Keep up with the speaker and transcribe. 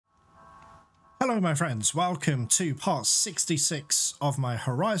Hello my friends, welcome to part 66 of my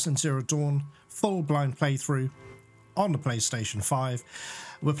Horizon Zero Dawn full blind playthrough on the PlayStation 5.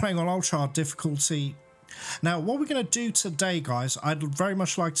 We're playing on ultra hard difficulty. Now what we're going to do today, guys, I'd very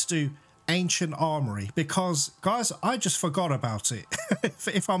much like to do Ancient Armory because, guys, I just forgot about it.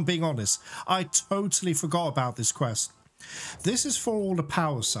 if I'm being honest, I totally forgot about this quest. This is for all the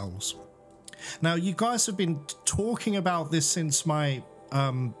power cells. Now you guys have been talking about this since my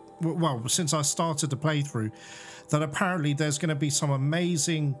well, since I started the playthrough, that apparently there's going to be some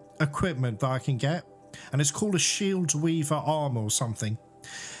amazing equipment that I can get, and it's called a Shield Weaver armor or something.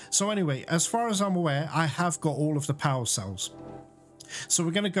 So anyway, as far as I'm aware, I have got all of the power cells. So we're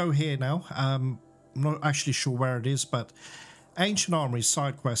going to go here now. I'm not actually sure where it is, but Ancient Armory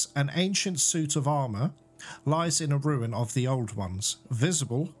side quest. An ancient suit of armor lies in a ruin of the old ones,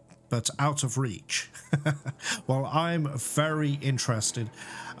 visible but out of reach. Well, I'm very interested.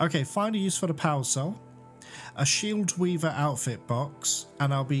 Okay, find a use for the power cell, a Shield Weaver outfit box,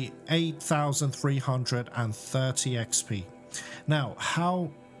 and I'll be 8,330 XP. Now,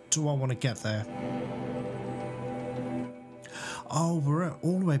 how do I want to get there? Oh, we're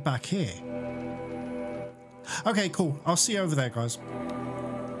all the way back here. Okay, cool. I'll see you over there, guys.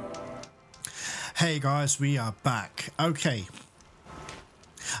 Hey, guys, we are back. Okay.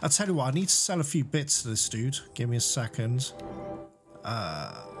 I'll tell you what, I need to sell a few bits to this dude. Give me a second.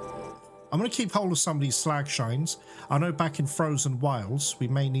 I'm going to keep hold of some of these slag shines. I know back in Frozen Wilds, we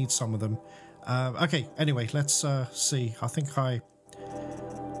may need some of them. Okay, anyway, let's see. I think I'm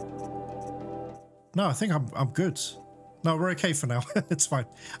good. No, we're okay for now. It's fine.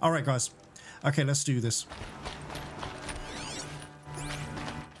 All right, guys. Okay, let's do this.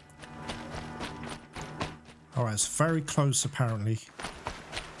 All right, it's very close, apparently.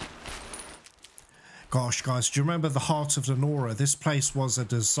 Gosh, guys, do you remember the Heart of the Nora? This place was a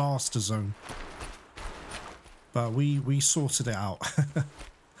disaster zone. But we sorted it out.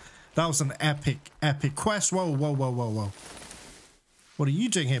 That was an epic quest. Whoa, whoa, whoa, whoa, whoa. What are you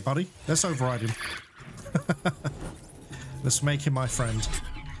doing here, buddy? Let's override him. Let's make him my friend.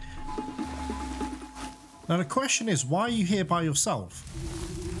 Now, the question is, why are you here by yourself?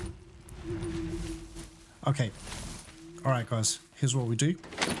 Okay. All right, guys. Here's what we do.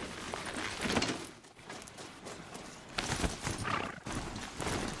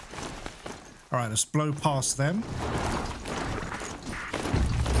 All right, let's blow past them.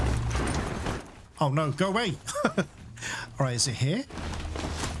 Oh no, go away. All right, is it here?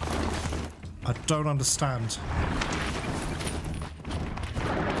 I don't understand.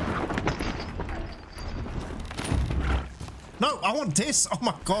 No, I want this. Oh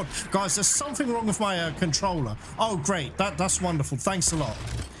my god, guys, there's something wrong with my controller. Oh great, that's wonderful. Thanks a lot.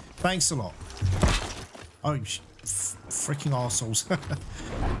 Thanks a lot. Oh, freaking arseholes.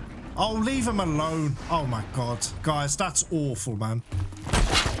 Oh, leave him alone. Oh my god. Guys, that's awful, man.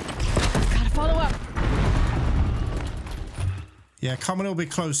 Gotta follow up. Yeah, come a little bit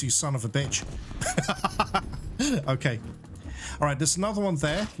closer, you son of a bitch. Okay. All right, there's another one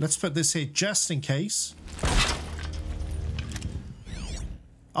there. Let's put this here just in case.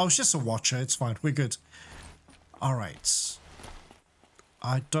 Oh, it's just a watcher. It's fine. We're good. All right.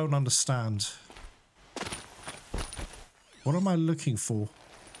 I don't understand. What am I looking for?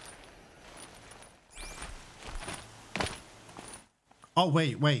 Oh,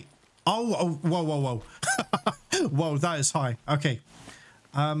 wait. Oh, whoa, whoa, whoa. Whoa, that is high. Okay.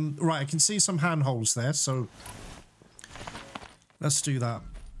 Right, I can see some handholds there, so let's do that.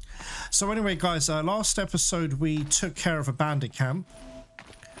 So anyway, guys, last episode we took care of a bandit camp.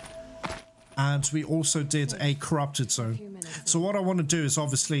 And we also did a corrupted zone. So what I want to do is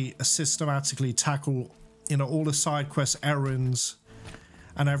obviously systematically tackle, you know, all the side quests, errands,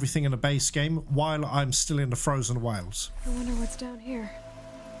 and everything in the base game while I'm still in the Frozen Wilds. I wonder what's down here.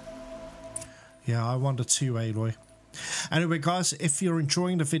 Yeah, I wonder too, Aloy. Anyway, guys, if you're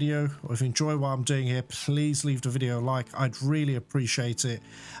enjoying the video or if you enjoy what I'm doing here, please leave the video a like. I'd really appreciate it.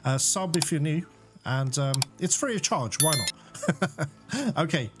 Sub if you're new, and it's free of charge. Why not?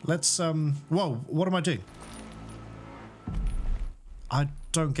 Okay, let's whoa, what am I doing? I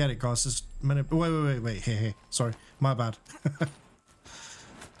don't get it, guys. There's many. Wait. Here. Sorry, my bad.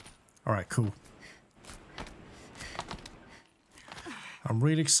 All right, cool. I'm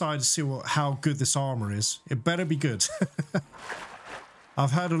really excited to see how good this armor is. It better be good. I've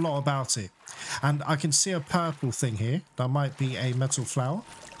heard a lot about it. And I can see a purple thing here. That might be a metal flower.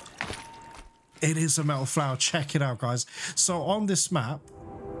 It is a metal flower. Check it out, guys. So on this map...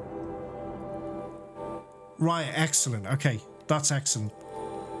 Right, excellent. Okay, that's excellent.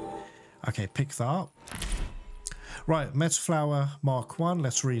 Okay, pick that up. Right, Metaflower Mark 1.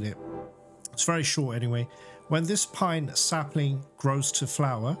 Let's read it. It's very short anyway. When this pine sapling grows to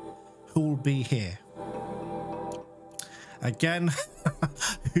flower, who'll be here? Again,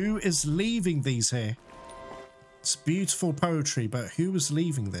 who is leaving these here? It's beautiful poetry, but who is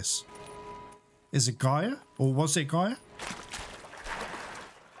leaving this? Is it Gaia? Or was it Gaia?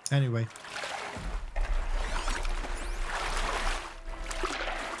 Anyway.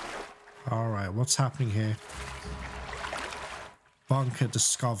 Alright, what's happening here? Bunker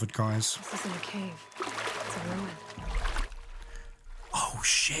discovered, guys. This isn't a cave. It's a ruin. Oh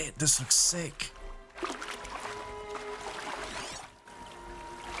shit, this looks sick.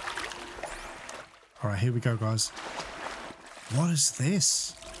 Alright, here we go, guys. What is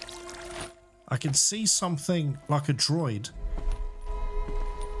this? I can see something like a droid.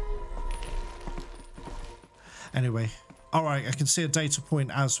 Anyway. Alright, I can see a data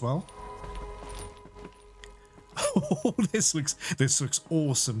point as well. Oh, this looks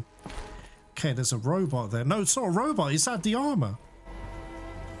awesome. Okay, there's a robot there. No, it's not a robot. Is that the armor?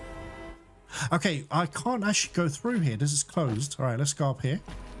 Okay, I can't actually go through here. This is closed. Alright, let's go up here.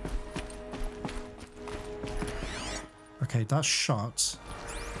 Okay, that's shut.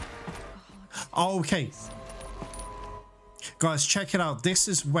 Oh, okay. Guys, check it out. This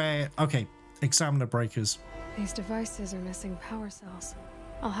is where... Okay, examiner breakers. These devices are missing power cells.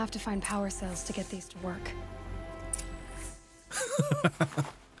 I'll have to find power cells to get these to work.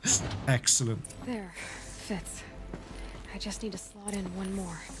 Excellent. There. Fits. I just need to slot in one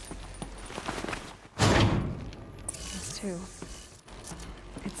more. That's two.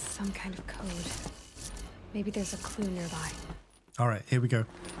 It's some kind of code. Maybe there's a clue nearby. Alright, here we go.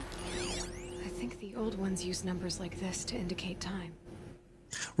 I think the old ones use numbers like this to indicate time.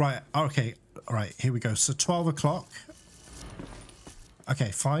 Right, okay. Alright, here we go. So 12 o'clock.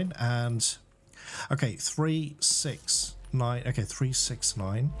 Okay, fine. And... Okay, 3, 6, 9. Okay, 3, 6,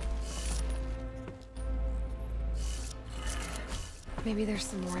 9. Maybe there's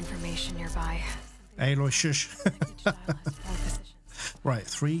some more information nearby. Aloy, shush. Right,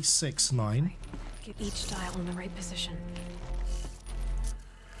 3, 6, 9. Get each dial in the right position.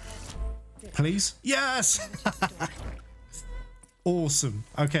 Please? Yes! Awesome.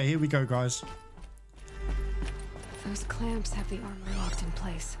 Okay, here we go, guys. Those clamps have the armor locked in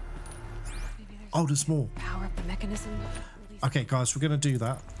place. Maybe there's more. Power up the mechanism. Okay, guys, we're going to do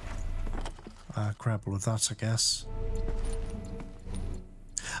that. Grab all of that, I guess.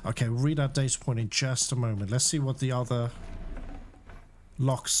 Okay, we'll read our data point in just a moment. Let's see what the other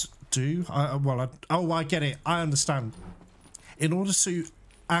locks do. I get it. I understand. In order to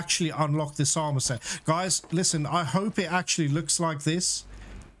actually unlock this armor set, guys, listen, I hope it actually looks like this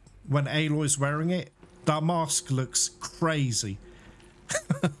when Aloy's wearing it. That mask looks crazy.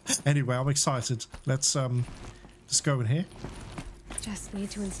 Anyway, I'm excited. Let's just go in here. Just need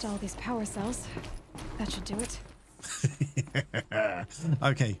to install these power cells. That should do it.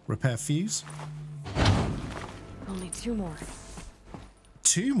 Okay, repair fuse. Only 2 more.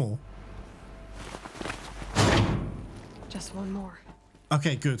 2 more? Just 1 more.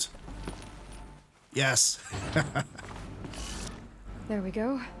 Okay, good. Yes. There we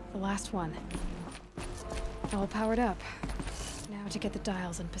go. The last one. All powered up. Now to get the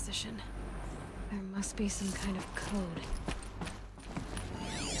dials in position. There must be some kind of code.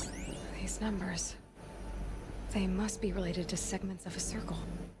 These numbers. They must be related to segments of a circle.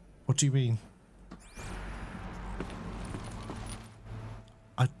 What do you mean?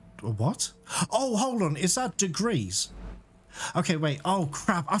 What? Oh, hold on. Is that degrees? Okay, wait. Oh,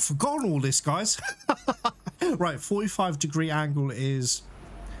 crap. I've forgotten all this, guys. Right, 45-degree angle is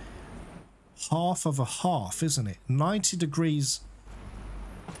half of a half, isn't it? 90 degrees.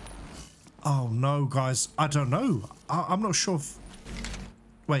 Oh, no, guys. I don't know. I'm not sure if...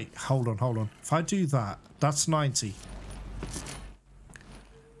 Wait, hold on. If I do that, that's 90.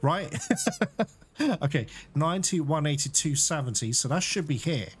 Right? Okay, 90, 180, 270. So that should be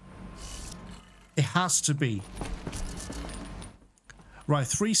here. It has to be. Right,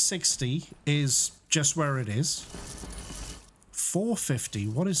 360 is just where it is. 450,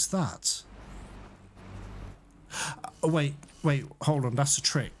 what is that? Wait, hold on, that's a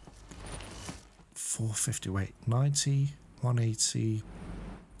trick. 450, wait, 90, 180,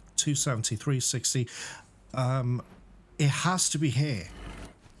 270, 360. It has to be here.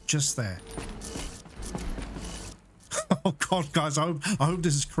 Just there. Oh god, guys, I hope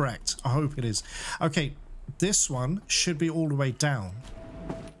this is correct. I hope it is. Okay, this one should be all the way down.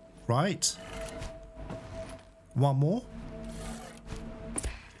 Right? One more?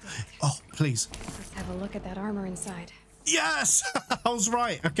 Oh, please. Let's have a look at that armor inside. Yes! I was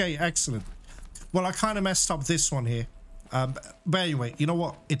right. Okay, excellent. Well, I kind of messed up this one here. But anyway, you know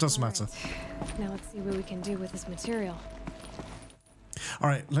what? It doesn't matter. Now let's see what we can do with this material. All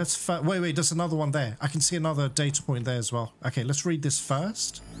right, let's... Wait, there's another one there. I can see another data point there as well. Okay, let's read this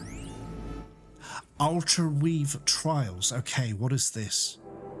first. Ultraweave Trials. Okay, what is this?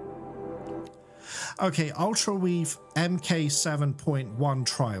 Okay, Ultraweave MK7.1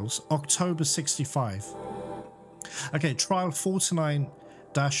 Trials, October 65. Okay, trial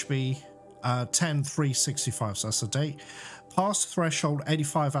 49-B 10365, so that's the date. Pass threshold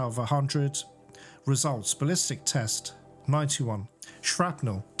 85 out of 100. Results: ballistic test 91,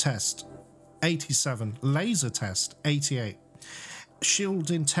 shrapnel test 87, laser test 88,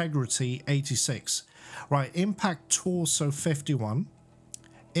 shield integrity 86. Right, impact torso 51,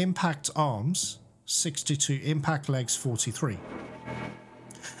 impact arms 62, impact legs 43.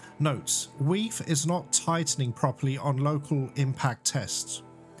 Notes: weave is not tightening properly on local impact tests.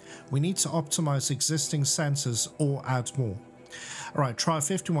 We need to optimize existing sensors or add more. Alright, try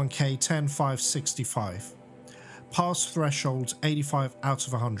 51K 10.565. Pass threshold 85 out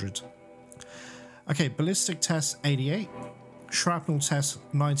of 100. Okay, ballistic test 88, shrapnel test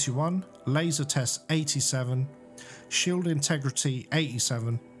 91, laser test 87, shield integrity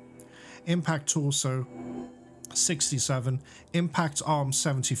 87, impact torso 67, impact arm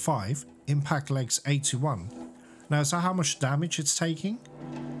 75, impact legs 81. Now, is that how much damage it's taking?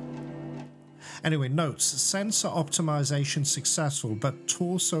 Anyway, notes: sensor optimization successful, but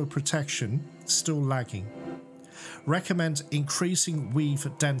torso protection still lagging. Recommend increasing weave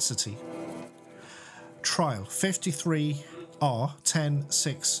density. Trial 53R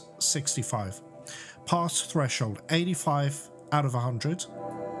 10.665. Pass threshold 85 out of 100.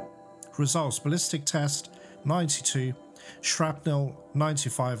 Results: ballistic test 92, shrapnel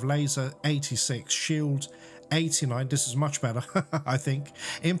 95, laser 86, shield 89. This is much better, I think.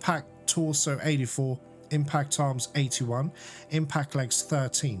 Impact torso 84, impact arms 81, impact legs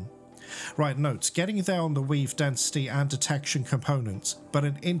 13. Right, notes: getting there on the weave density and detection components, but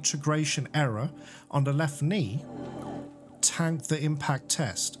an integration error on the left knee tanked the impact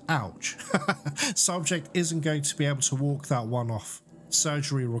test. Ouch. Subject isn't going to be able to walk that one off.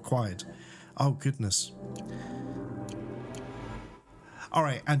 Surgery required. Oh goodness.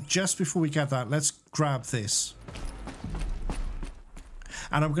 Alright, and just before we get that, let's grab this.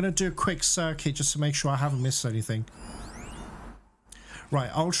 And I'm going to do a quick circuit just to make sure I haven't missed anything. Right,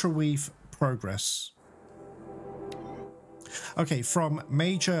 Ultraweave progress. Okay, from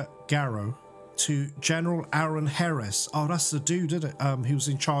Major Garrow to General Aaron Harris. Oh, that's the dude, isn't it? He was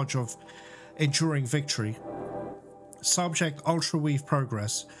in charge of enduring victory. Subject: Ultraweave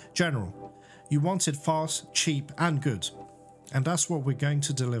progress. General, you want it fast, cheap, and good. And that's what we're going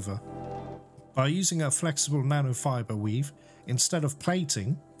to deliver. By using a flexible nanofiber weave instead of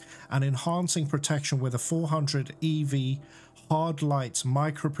plating and enhancing protection with a 400 EV hard light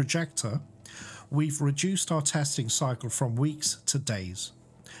microprojector, we've reduced our testing cycle from weeks to days.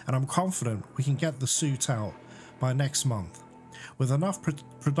 And I'm confident we can get the suit out by next month, with enough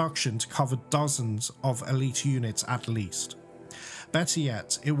production to cover dozens of elite units at least. Better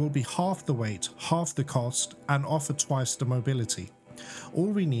yet, it will be half the weight, half the cost, and offer twice the mobility.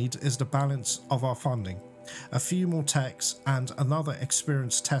 All we need is the balance of our funding, a few more techs, and another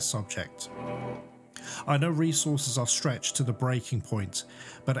experienced test subject. I know resources are stretched to the breaking point,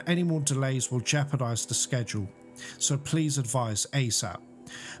 but any more delays will jeopardize the schedule, so please advise ASAP.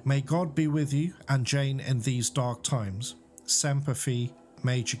 May God be with you and Jane in these dark times. Semper Fi,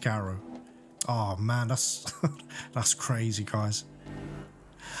 Major Garrow. Oh man, that's that's crazy, guys.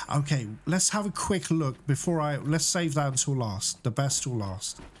 Okay, let's have a quick look before let's save that until last, the best till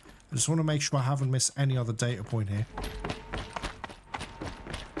last. I just want to make sure I haven't missed any other data point here.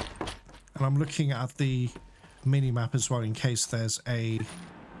 And I'm looking at the mini-map as well in case there's a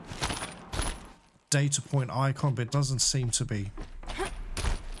data point icon, but it doesn't seem to be.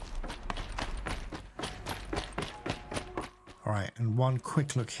 Alright, and one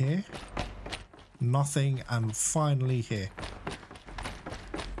quick look here. Nothing, and finally here.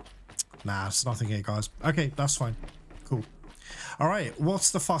 Nah, it's nothing here, guys. Okay, that's fine. Cool. Alright,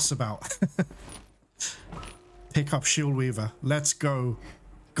 what's the fuss about? Pick up Shield Weaver. Let's go.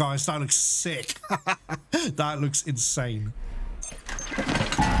 Guys, that looks sick. That looks insane.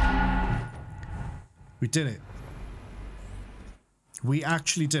 We did it. We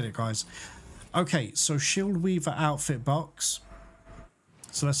actually did it, guys. Okay, so Shield Weaver outfit box.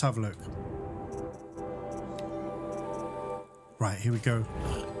 So let's have a look. Right, here we go.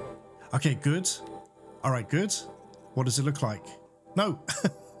 Okay, good. All right, good. What does it look like? No.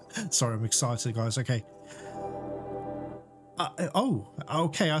 Sorry, I'm excited, guys. Okay. Oh,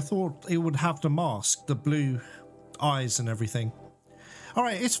 okay. I thought it would have the mask, the blue eyes and everything.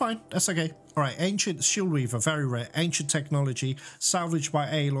 Alright, it's fine. That's okay. Alright, ancient shield weaver, very rare. Ancient technology, salvaged by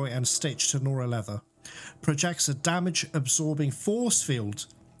Aloy and stitched to Nora leather. Projects a damage-absorbing force field.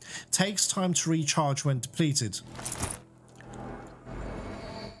 Takes time to recharge when depleted.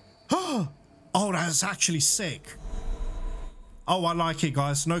 Oh, that's actually sick. Oh, I like it,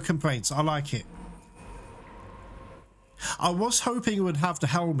 guys. No complaints. I like it. I was hoping it would have the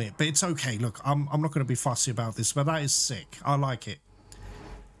helmet, but it's okay. Look, I'm not going to be fussy about this, but that is sick. I like it.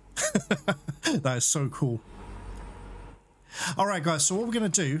 That is so cool. All right, guys. So what we're going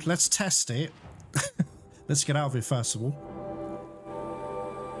to do, let's test it. Let's get out of it first of all.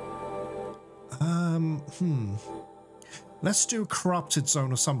 Let's do a corrupted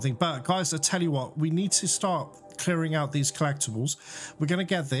zone or something. But guys, I tell you what, we need to start clearing out these collectibles. We're going to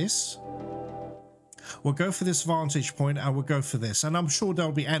get this. We'll go for this vantage point and we'll go for this. And I'm sure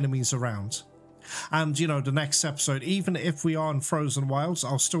there'll be enemies around. And, you know, the next episode, even if we are in Frozen Wilds,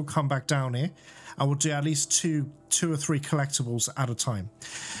 I'll still come back down here. I will do at least two or three collectibles at a time.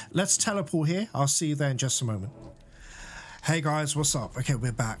 Let's teleport here. I'll see you there in just a moment. Hey guys, what's up? Okay,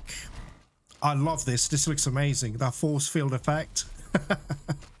 we're back. I love this. This looks amazing. That force field effect.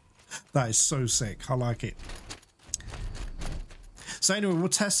 That is so sick. I like it. So anyway, we'll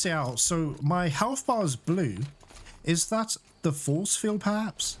test it out. So my health bar is blue. Is that the force field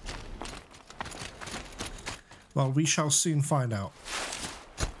perhaps? Well, we shall soon find out.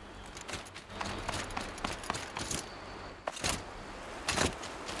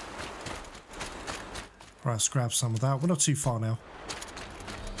 Right, let's grab some of that. We're not too far now.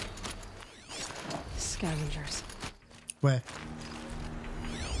 Scavengers. Where?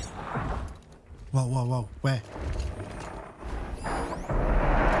 Whoa, whoa, whoa. Where?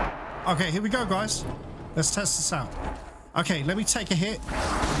 Okay, here we go, guys. Let's test this out. Okay, let me take a hit.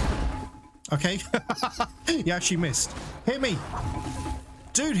 Okay. You actually missed. Hit me.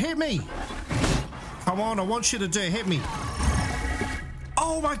 Dude, hit me. Come on, I want you to do it. Hit me.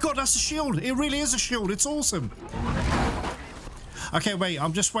 Oh my god, that's a shield. It really is a shield. It's awesome. Okay, wait.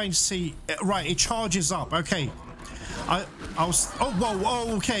 I'm just waiting to see. Right, it charges up. Okay. I was... Oh, whoa.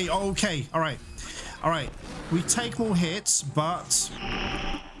 Oh, okay. Oh, okay. All right. All right. We take more hits, but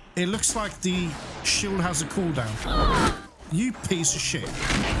it looks like the shield has a cooldown. You piece of shit.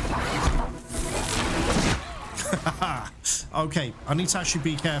 Okay, I need to actually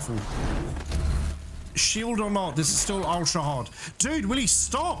be careful. Shield or not, this is still ultra hard. Dude, will he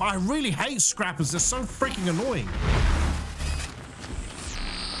stop? I really hate scrappers. They're so freaking annoying.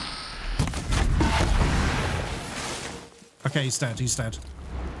 Okay, he's dead. He's dead.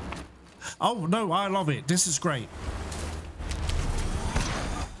 Oh, no, I love it. This is great.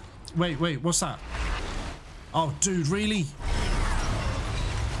 Wait, what's that? Oh, dude, really?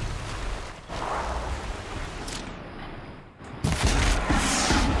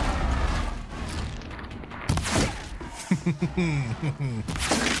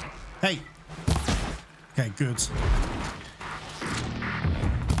 Hey. Okay, good.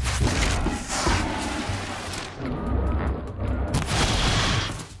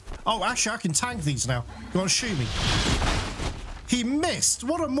 Oh, actually, I can tank these now. Go on, shoot me. He missed.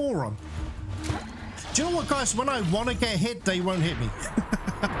 What a moron. Do you know what, guys? When I want to get hit, they won't hit me.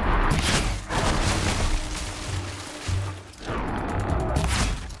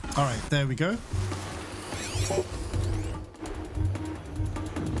 All right, there we go.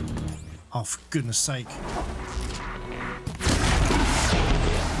 Oh, for goodness sake.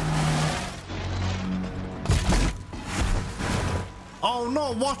 Oh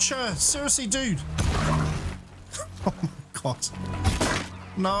no, Watcher! Seriously, dude! Oh my god.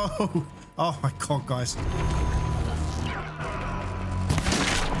 No! Oh my god, guys.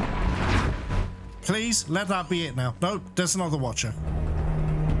 Please, let that be it now. No, there's another Watcher.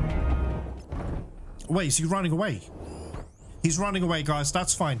 Wait, is he running away? He's running away, guys.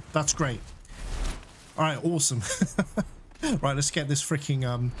 That's fine. That's great. Alright, awesome. Right, let's get this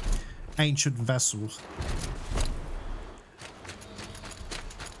freaking ancient vessel.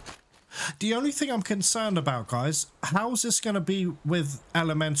 The only thing I'm concerned about, guys, how is this going to be with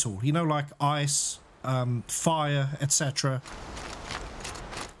elemental? You know, like ice, fire, etc.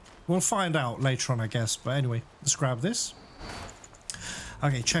 We'll find out later on, I guess. But anyway, let's grab this.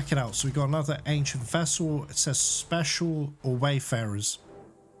 Okay, check it out. So we got another ancient vessel. It says special or wayfarers.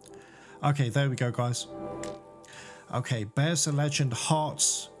 Okay, there we go, guys. Okay, bears the legend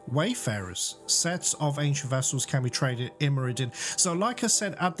hearts wayfarers. Sets of ancient vessels can be traded in Meridian. So like I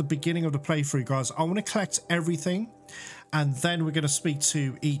said at the beginning of the playthrough, guys, I want to collect everything and then we're going to speak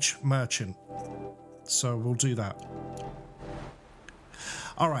to each merchant. So we'll do that.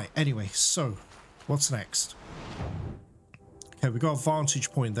 All right, anyway, so what's next? Okay, we got a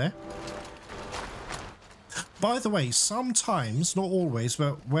vantage point there. By the way, sometimes, not always,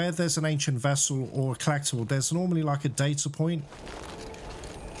 but where there's an ancient vessel or a collectible, there's normally like a data point.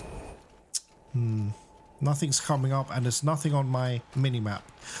 Nothing's coming up, and there's nothing on my mini-map.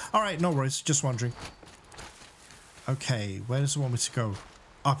 Alright, no worries, just wondering. Okay, where does it want me to go?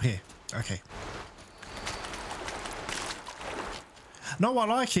 Up here. Okay. No, I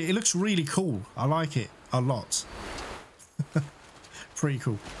like it. It looks really cool. I like it a lot. Pretty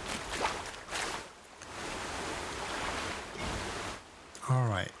cool.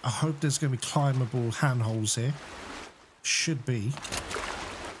 Alright, I hope there's going to be climbable handholds here. Should be.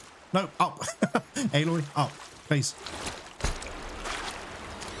 No, up. Aloy, up, please.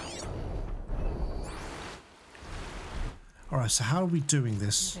 Alright, so how are we doing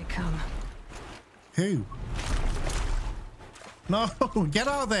this? Here they come. Who? No, get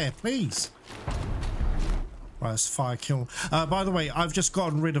out of there, please. Right, it's fire kill. By the way, I've just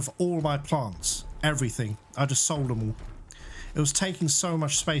gotten rid of all my plants. Everything. I just sold them all. It was taking so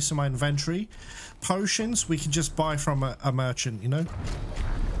much space in my inventory. Potions, we can just buy from a merchant, you know?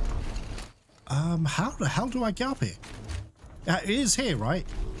 How the hell do I get up here? It is here, right?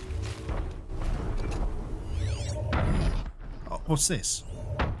 Oh, what's this?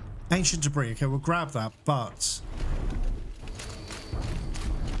 Ancient debris. Okay, we'll grab that, but...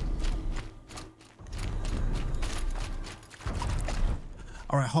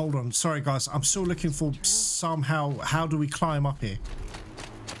 Alright, hold on. Sorry, guys. I'm still looking for somehow... How do we climb up here?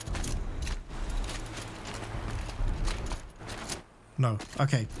 No.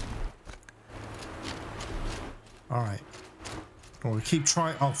 Okay. Alright. Or we keep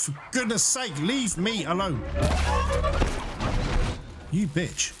trying. Oh, for goodness sake, leave me alone. You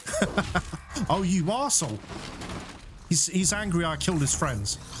bitch. Oh, you arsehole. He's angry I killed his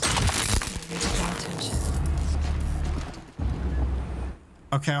friends.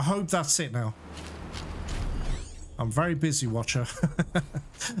 Okay, I hope that's it now. I'm very busy, watcher.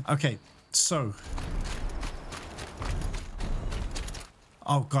 Okay, so.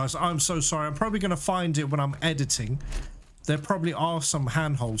 Oh, guys, I'm so sorry. I'm probably going to find it when I'm editing. There probably are some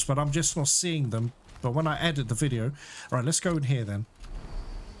handholds, but I'm just not seeing them. But when I edit the video... All right, let's go in here then.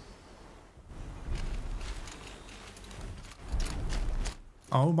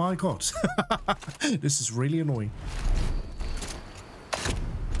 Oh my god. This is really annoying.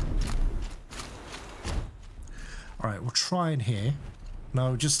 All right, we'll try in here.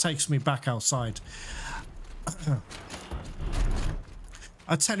 No, it just takes me back outside.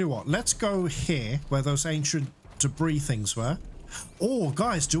 I tell you what, let's go here where those ancient debris things were. Oh,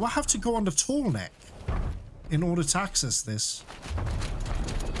 guys, do I have to go on the tall neck in order to access this?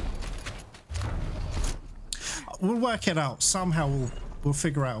 We'll work it out. Somehow we'll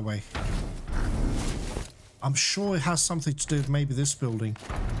figure out a way. I'm sure it has something to do with maybe this building.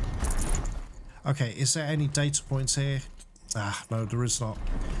 Okay, is there any data points here? Ah, no, there is not.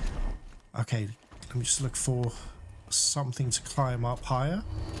 Okay, let me just look for something to climb up higher.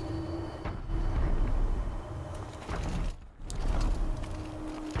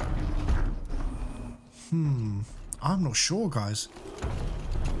 I'm not sure, guys.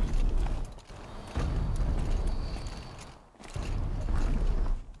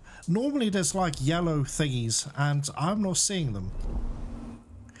 Normally there's like yellow thingies and I'm not seeing them.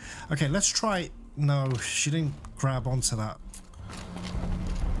 Okay, let's try. No, she didn't grab onto that.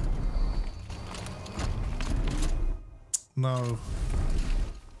 No.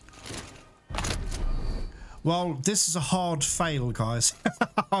 Well, this is a hard fail, guys.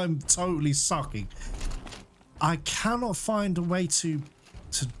 I'm totally sucking. I cannot find a way to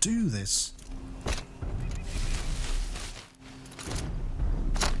do this.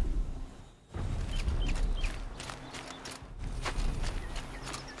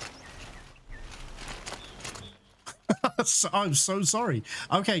 I'm so sorry.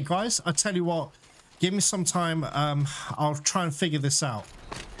 Okay, guys, I tell you what. Give me some time. I'll try and figure this out.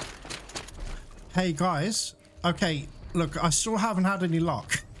 Hey, guys. Okay, look, I still haven't had any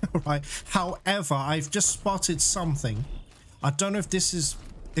luck. Right. However, I've just spotted something. I don't know if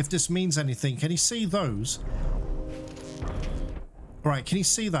this means anything. Can you see those? Right, can you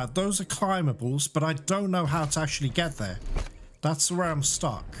see that? Those are climbables, but I don't know how to actually get there. That's where I'm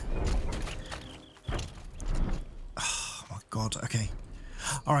stuck. Oh my god. Okay.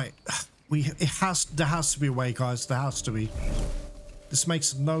 All right. There has to be a way, guys. There has to be. This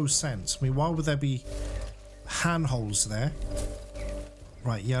makes no sense. I mean, why would there be handholds there?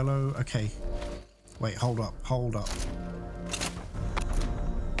 Right, yellow. Okay. Wait, hold up. Hold up.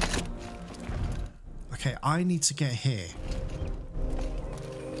 Okay, I need to get here.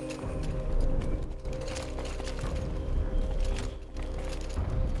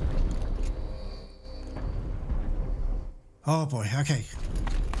 Oh boy, okay.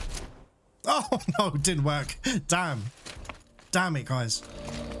 Oh no, it didn't work. Damn. Damn it, guys.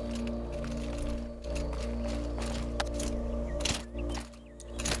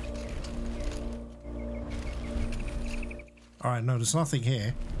 Alright, no, there's nothing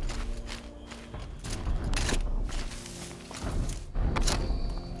here.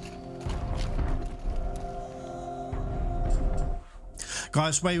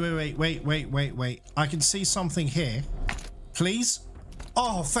 Guys, wait. I can see something here. Please?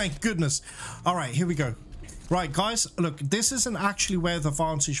 Oh, thank goodness. Alright, here we go. Right, guys, look, this isn't actually where the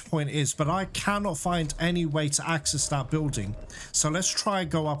vantage point is, but I cannot find any way to access that building. So let's try and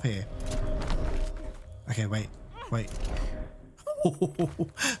go up here. Okay, wait.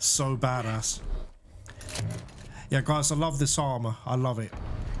 So badass. Yeah, guys, I love this armor. I love it.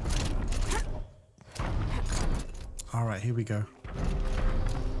 Alright, here we go.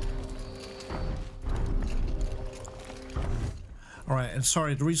 Alright, and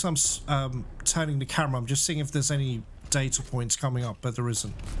sorry, the reason I'm turning the camera, I'm just seeing if there's any data points coming up, but there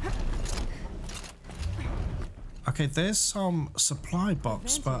isn't. Okay, there's some supply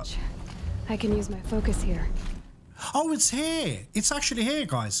box, Vantage. but... I can use my focus here. Oh, it's here! It's actually here,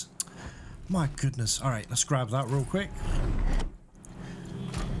 guys! My goodness. Alright, let's grab that real quick.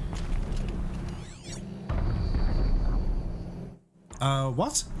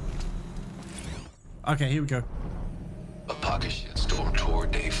 What? Okay, here we go. A pocket shitstorm tour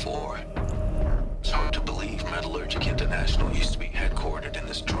day 4. It's hard to believe Metallurgic International used to be headquartered in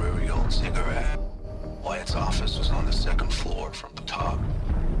this dreary old cigarette. Wyatt's office was on the 2nd floor from the top.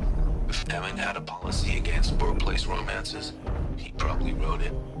 If Deming had a policy against workplace romances, he probably wrote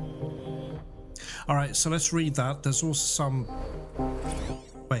it. Alright, so let's read that. There's also some...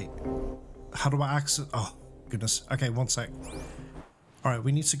 Wait. How do I access... Oh, goodness. Okay, one sec. Alright,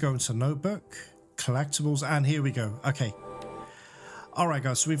 we need to go into Notebook, Collectables, and here we go. Okay. Alright,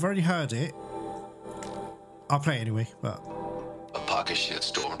 guys, so we've already heard it. I'll play it anyway, but... A pocket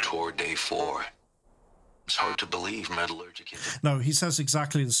shitstorm tour day 4. It's hard to believe Metallurgic... No, he says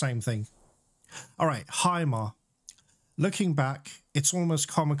exactly the same thing. Alright, hi Ma. Looking back, it's almost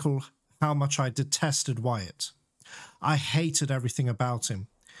comical how much I detested Wyatt. I hated everything about him.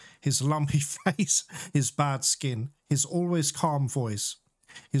 His lumpy face, his bad skin, his always calm voice,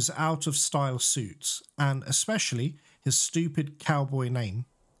 his out-of-style suits, and especially his stupid cowboy name.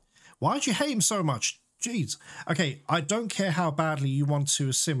 Why'd you hate him so much? Jeez. Okay, I don't care how badly you want to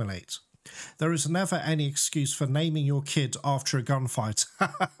assimilate. There is never any excuse for naming your kid after a gunfight.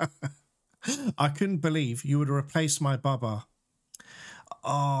 I couldn't believe you would replace my Bubba.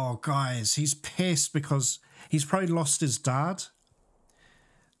 Oh, guys, he's pissed because he's probably lost his dad.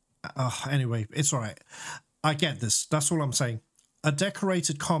 Anyway, it's alright. I get this. That's all I'm saying. A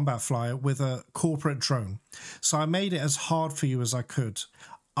decorated combat flyer with a corporate drone. So I made it as hard for you as I could.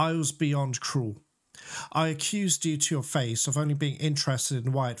 I was beyond cruel. I accused you to your face of only being interested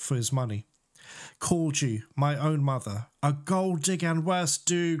in Wyatt for his money. Called you, my own mother, a gold digger and worse.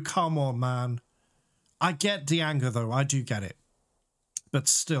 Dude, come on, man. I get the anger, though. I do get it. But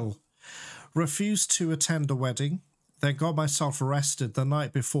still, refused to attend the wedding, then got myself arrested the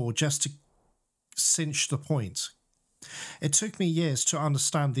night before just to cinch the point. It took me years to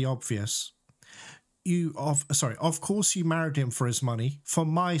understand the obvious. Of course you married him for his money, for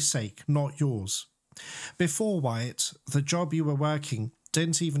my sake, not yours. Before Wyatt, the job you were working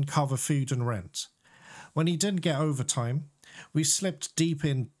didn't even cover food and rent. When he didn't get overtime, we slipped deep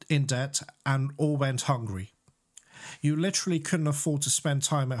in debt and all went hungry. You literally couldn't afford to spend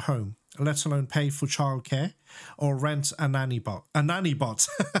time at home, let alone pay for childcare or rent a nanny bot.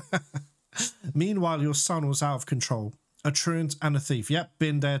 Meanwhile, your son was out of control, a truant and a thief. Yep,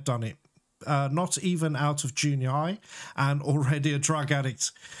 been there, done it. Not even out of junior high and already a drug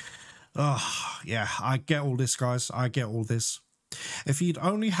addict. Yeah, I get all this, guys. I get all this. If you'd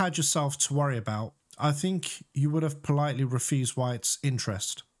only had yourself to worry about, I think you would have politely refused Wyatt's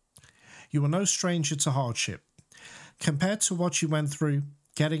interest. You were no stranger to hardship. Compared to what you went through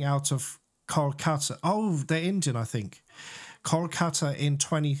getting out of Kolkata, oh, they're Indian, I think, Kolkata in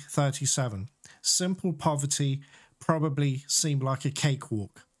 2037, simple poverty probably seemed like a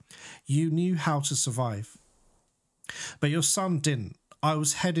cakewalk. You knew how to survive. But your son didn't. I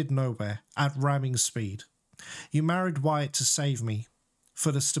was headed nowhere, at ramming speed. You married Wyatt to save me,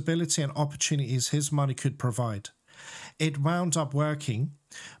 for the stability and opportunities his money could provide. It wound up working,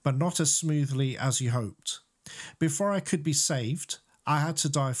 but not as smoothly as you hoped. Before I could be saved, I had to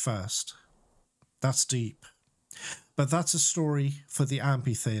die first. That's deep. But that's a story for the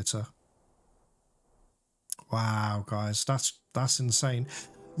amphitheatre. Wow, guys, that's insane.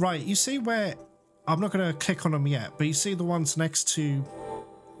 Right, you see where I'm not going to click on them yet, but you see the ones next to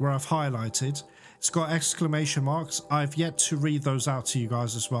where I've highlighted, it's got exclamation marks. I've yet to read those out to you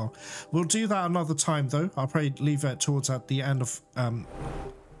guys as well. We'll do that another time though. I'll probably leave it towards at the end of an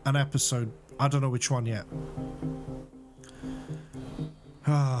episode. I don't know which one yet.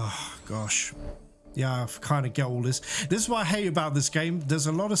 Oh gosh. Yeah, I kind of get all this. This is what I hate about this game. There's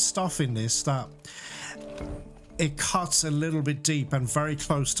a lot of stuff in this that it cuts a little bit deep and very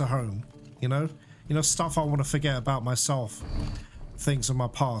close to home, you know, stuff I want to forget about myself, things in my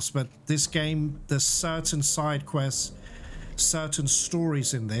past. But this game, there's certain side quests, certain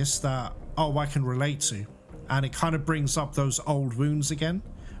stories in this that, oh, I can relate to, and it kind of brings up those old wounds again,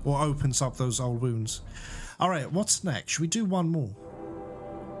 or opens up those old wounds. All right, what's next? Should we do one more?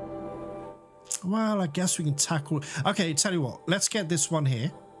 Well, I guess we can tackle... Okay, tell you what, let's get this one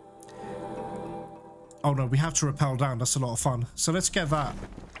here. Oh no, we have to rappel down. That's a lot of fun. So let's get that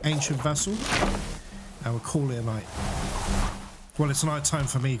ancient vessel, and we'll call it a night. Well, it's night time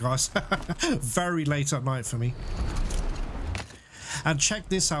for me, guys. Very late at night for me. And check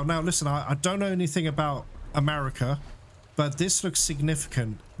this out. Now, listen, I don't know anything about America, but this looks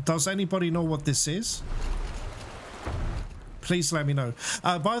significant. Does anybody know what this is? Please let me know.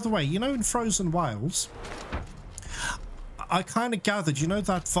 By the way, you know, in Frozen Wilds, I kind of gathered, you know,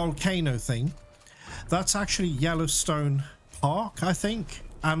 that volcano thing? That's actually Yellowstone Park, I think.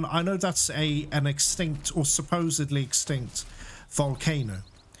 And I know that's an extinct or supposedly extinct volcano.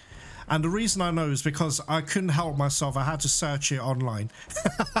 And the reason I know is because I couldn't help myself. I had to search it online.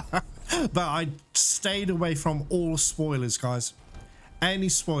 But I stayed away from all spoilers, guys. Any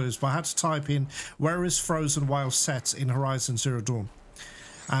spoilers, but I had to type in where is Frozen Wilds set in Horizon Zero Dawn,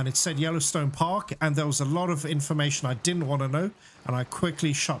 and it said Yellowstone Park, and there was a lot of information I didn't want to know, and I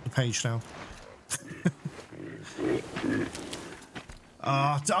quickly shut the page down.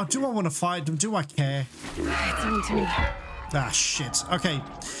 Do I want to fight them? Do I care? It's on to me. Ah, shit. Okay,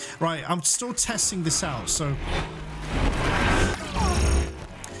 right, I'm still testing this out, so...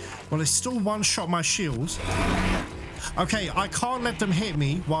 Well, they still one-shot my shield. Okay, I can't let them hit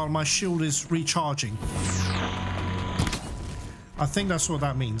me while my shield is recharging. I think that's what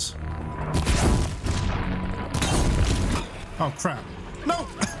that means. Oh, crap. No!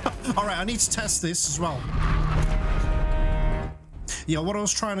 Alright, I need to test this as well. Yeah, what I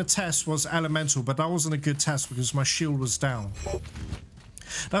was trying to test was elemental, but that wasn't a good test because my shield was down.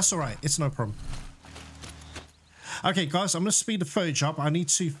 That's alright, it's no problem. Okay, guys, I'm going to speed the footage up. I need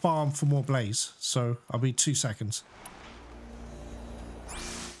to farm for more blaze, so I'll be 2 seconds.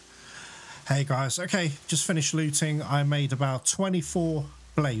 Hey guys, okay, just finished looting. I made about 24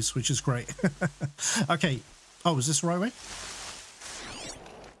 blaze, which is great. Okay, oh, is this the right way?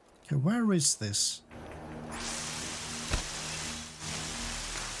 Okay, where is this?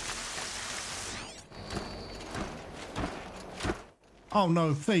 Oh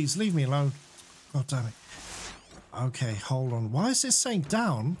no, please, leave me alone. God damn it. Okay, hold on. Why is this saying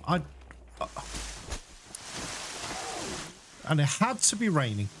down? And it had to be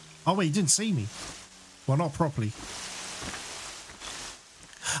raining. Oh wait, he didn't see me. Well, not properly.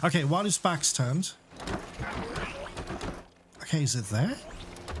 Okay, while his back's turned. Okay, is it there?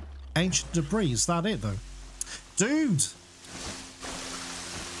 Ancient debris, is that it though? Dude!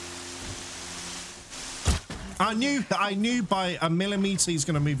 I knew by a millimeter he's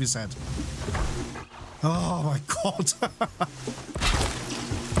gonna move his head. Oh my god.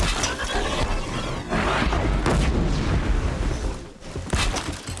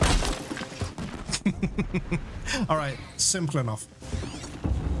 Alright, simple enough.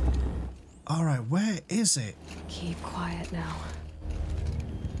 Alright, where is it? Keep quiet now.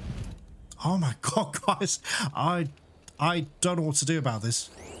 Oh my god, guys. I don't know what to do about this.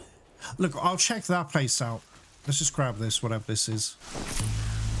 Look, I'll check that place out. Let's just grab this, whatever this is.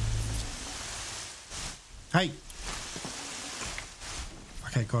 Hey.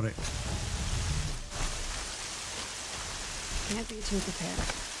 Okay, got it. Can't be too prepared.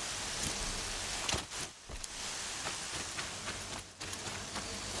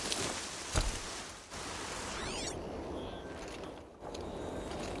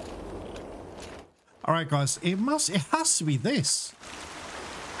 All right, guys, it has to be this.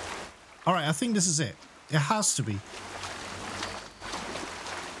 All right, I think this is it. It has to be.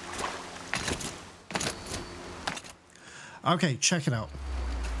 Okay, check it out.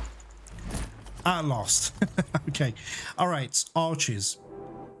 At last. Okay. All right, arches.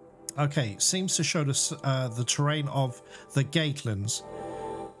 Okay, seems to show us the terrain of the Gatelands.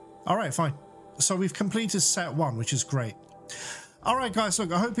 All right, fine. So we've completed set 1, which is great. All right, guys,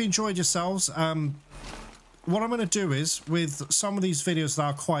 look, I hope you enjoyed yourselves. what I'm going to do is, with some of these videos that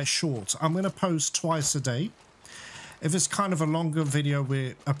are quite short, I'm going to post twice a day. If it's kind of a longer video,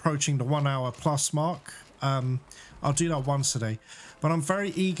 we're approaching the 1 hour plus mark, I'll do that once a day. But I'm very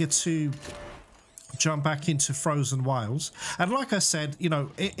eager to jump back into Frozen Wilds. And like I said, you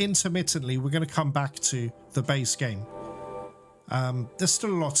know, intermittently, we're going to come back to the base game. There's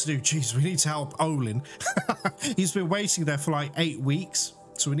still a lot to do. Jeez, we need to help Olin. He's been waiting there for like 8 weeks.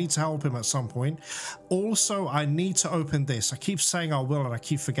 So we need to help him at some point. Also, I need to open this. I keep saying I will and I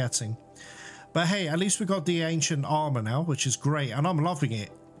keep forgetting. But hey, at least we got the ancient armor now, which is great. And I'm loving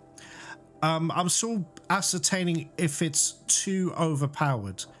it. I'm still ascertaining if it's too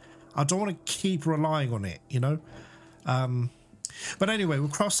overpowered. I don't want to keep relying on it, you know? But anyway, we'll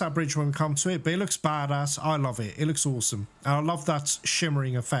cross that bridge when we come to it. But it looks badass. I love it. It looks awesome. And I love that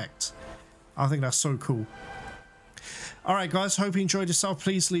shimmering effect. I think that's so cool. Alright guys, hope you enjoyed yourself.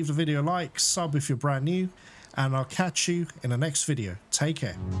 Please leave the video a like, sub if you're brand new. And I'll catch you in the next video. Take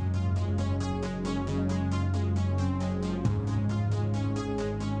care.